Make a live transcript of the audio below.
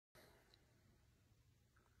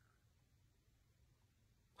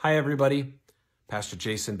Hi, everybody. Pastor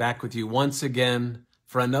Jason back with you once again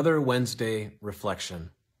for another Wednesday reflection.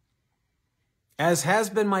 As has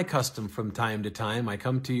been my custom from time to time, I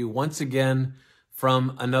come to you once again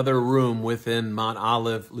from another room within Mount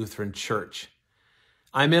Olive Lutheran Church.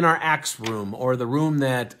 I'm in our Acts room, or the room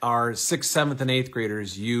that our 6th, 7th, and 8th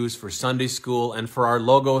graders use for Sunday school and for our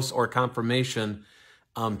Logos or confirmation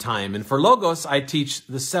time. And for Logos, I teach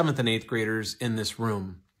the 7th and 8th graders in this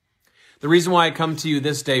room. The reason why I come to you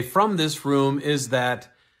this day from this room is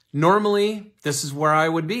that normally this is where I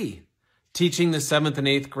would be, teaching the 7th and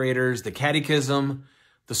 8th graders the catechism,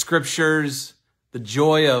 the scriptures, the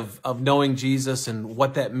joy of knowing Jesus and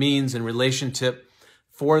what that means in relationship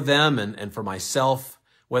for them and for myself,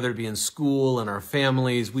 whether it be in school and our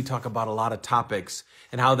families. We talk about a lot of topics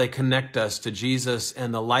and how they connect us to Jesus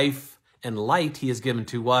and the life and light he has given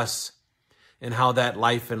to us, and how that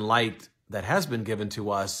life and light that has been given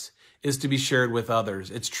to us is to be shared with others.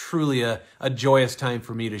 It's truly a joyous time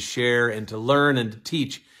for me to share and to learn and to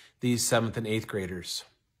teach these 7th and 8th graders.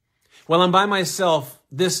 Well, I'm by myself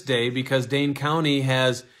this day because Dane County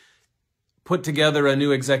has put together a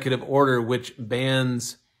new executive order which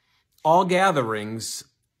bans all gatherings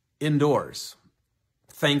indoors.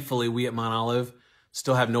 Thankfully, we at Mount Olive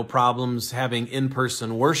still have no problems having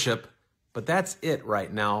in-person worship, but that's it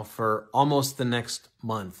right now for almost the next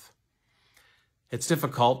month. It's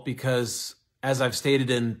difficult because, as I've stated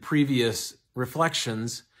in previous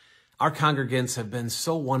reflections, our congregants have been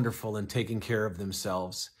so wonderful in taking care of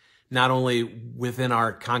themselves, not only within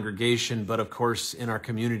our congregation, but of course in our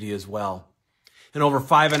community as well. In over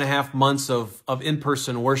 5.5 months of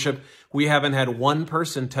in-person worship, we haven't had one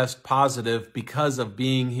person test positive because of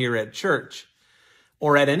being here at church,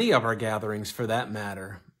 or at any of our gatherings for that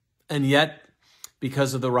matter. And yet,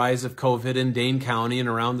 because of the rise of COVID in Dane County and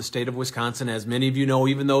around the state of Wisconsin, as many of you know,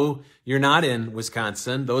 even though you're not in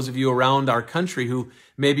Wisconsin, those of you around our country who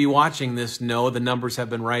may be watching this know the numbers have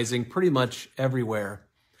been rising pretty much everywhere.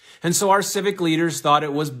 And so our civic leaders thought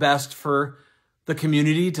it was best for the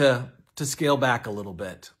community to scale back a little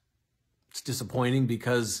bit. It's disappointing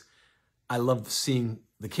because I love seeing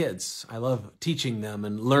the kids. I love teaching them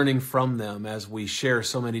and learning from them as we share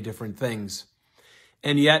so many different things.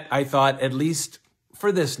 And yet I thought, at least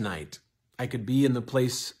for this night, I could be in the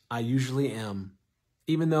place I usually am,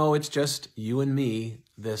 even though it's just you and me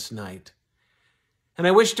this night. And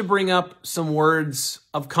I wish to bring up some words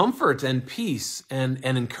of comfort and peace and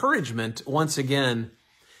encouragement once again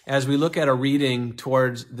as we look at a reading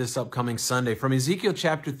towards this upcoming Sunday from Ezekiel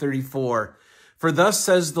chapter 34. For thus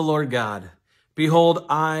says the Lord God, behold,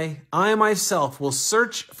 I myself will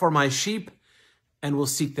search for my sheep and will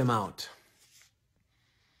seek them out.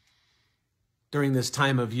 During this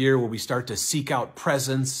time of year where we start to seek out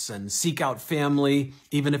presents and seek out family,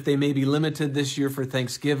 even if they may be limited this year for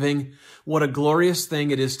Thanksgiving, what a glorious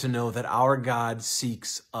thing it is to know that our God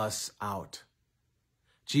seeks us out.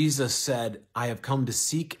 Jesus said, I have come to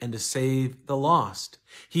seek and to save the lost.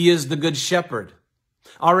 He is the good shepherd.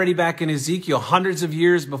 Already back in Ezekiel, hundreds of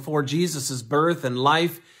years before Jesus' birth and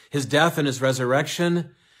life, his death and his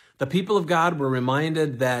resurrection, the people of God were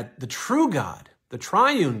reminded that the true God, the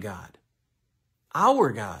triune God,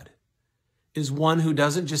 our God, is one who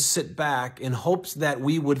doesn't just sit back in hopes that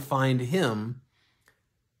we would find him,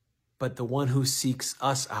 but the one who seeks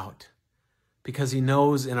us out, because he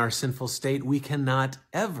knows in our sinful state we cannot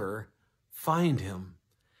ever find him.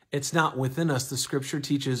 It's not within us. The scripture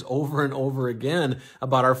teaches over and over again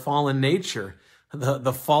about our fallen nature,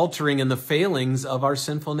 the faltering and the failings of our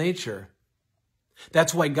sinful nature.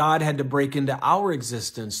 That's why God had to break into our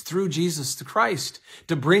existence through Jesus the Christ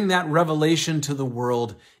to bring that revelation to the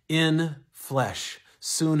world in flesh.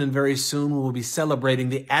 Soon and very soon we will be celebrating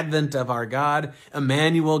the advent of our God,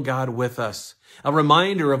 Emmanuel, God with us, a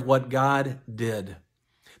reminder of what God did.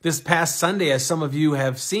 This past Sunday, as some of you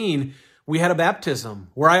have seen, we had a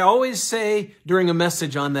baptism where I always say during a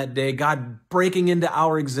message on that day, God breaking into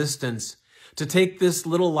our existence to take this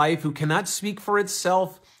little life who cannot speak for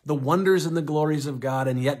itself, the wonders and the glories of God,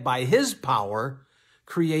 and yet by his power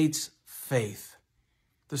creates faith.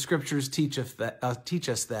 The scriptures teach us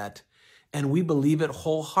that, and we believe it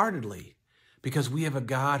wholeheartedly because we have a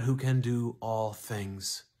God who can do all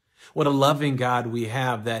things. What a loving God we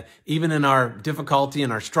have, that even in our difficulty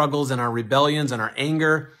and our struggles and our rebellions and our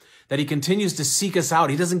anger, that he continues to seek us out.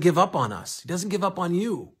 He doesn't give up on us. He doesn't give up on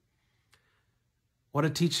you. What a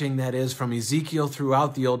teaching that is from Ezekiel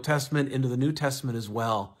throughout the Old Testament into the New Testament as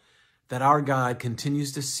well, that our God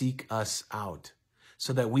continues to seek us out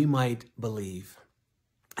so that we might believe.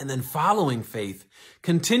 And then following faith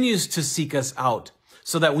continues to seek us out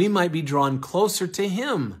so that we might be drawn closer to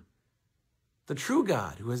him the true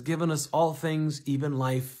God who has given us all things, even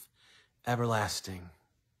life everlasting.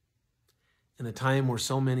 In a time where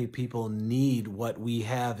so many people need what we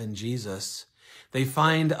have in Jesus, they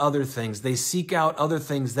find other things. They seek out other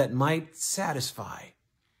things that might satisfy.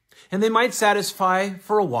 And they might satisfy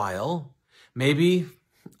for a while, maybe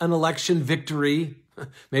an election victory,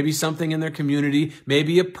 maybe something in their community,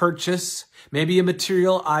 maybe a purchase, maybe a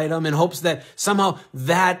material item, in hopes that somehow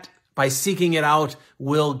that, by seeking it out,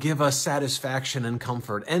 will give us satisfaction and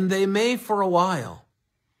comfort. And they may for a while.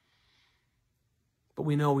 But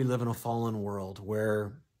we know we live in a fallen world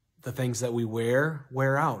where the things that we wear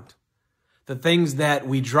out. The things that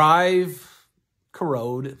we drive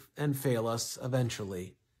corrode and fail us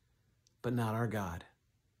eventually. But not our God.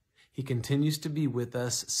 He continues to be with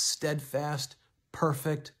us, steadfast,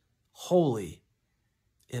 perfect, holy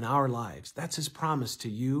in our lives. That's his promise to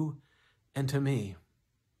you and to me.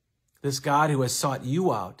 This God who has sought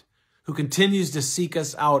you out, who continues to seek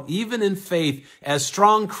us out, even in faith, as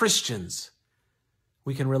strong Christians,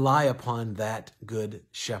 we can rely upon that good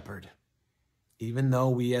shepherd. Even though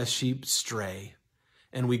we as sheep stray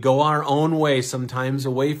and we go our own way, sometimes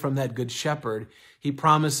away from that good shepherd, he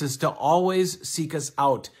promises to always seek us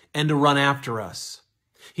out and to run after us.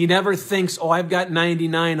 He never thinks, oh, I've got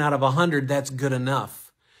 99 out of 100, that's good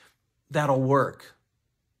enough. That'll work.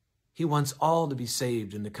 He wants all to be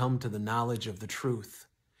saved and to come to the knowledge of the truth.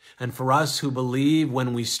 And for us who believe,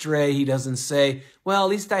 when we stray, he doesn't say, well, at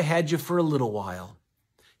least I had you for a little while.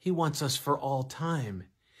 He wants us for all time.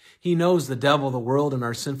 He knows the devil, the world, and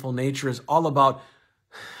our sinful nature is all about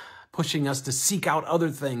pushing us to seek out other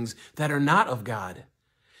things that are not of God.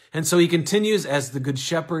 And so he continues as the good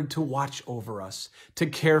shepherd to watch over us, to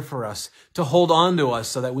care for us, to hold on to us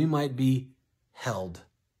so that we might be held,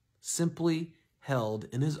 simply held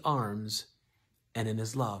in his arms and in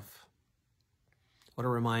his love. What a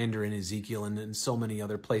reminder in Ezekiel and in so many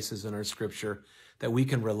other places in our scripture that we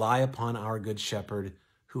can rely upon our good shepherd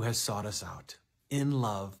who has sought us out in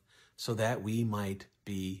love so that we might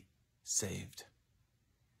be saved.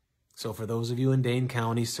 So for those of you in Dane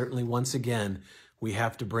County, certainly once again, we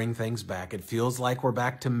have to bring things back. It feels like we're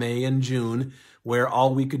back to May and June, where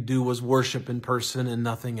all we could do was worship in person and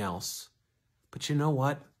nothing else. But you know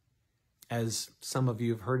what? As some of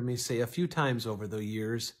you have heard me say a few times over the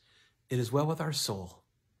years, it is well with our soul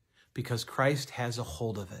because Christ has a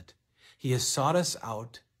hold of it. He has sought us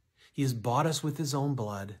out. He has bought us with his own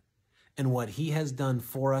blood. And what he has done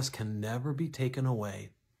for us can never be taken away.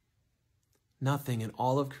 Nothing in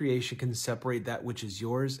all of creation can separate that which is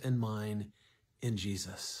yours and mine in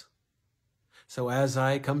Jesus. So as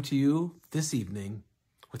I come to you this evening,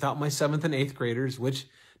 without my 7th and 8th graders, which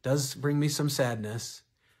does bring me some sadness,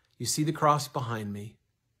 you see the cross behind me.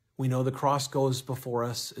 We know the cross goes before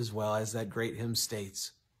us as well, as that great hymn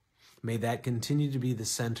states. May that continue to be the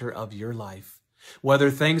center of your life. Whether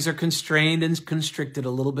things are constrained and constricted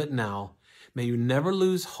a little bit now, may you never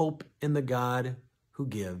lose hope in the God who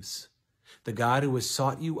gives, the God who has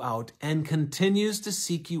sought you out and continues to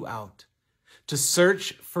seek you out, to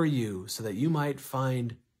search for you so that you might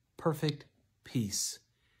find perfect peace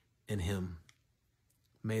in him.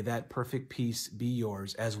 May that perfect peace be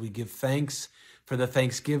yours as we give thanks for the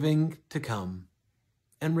Thanksgiving to come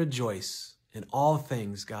and rejoice in all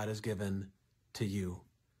things God has given to you.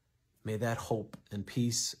 May that hope and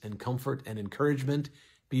peace and comfort and encouragement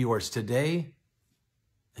be yours today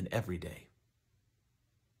and every day.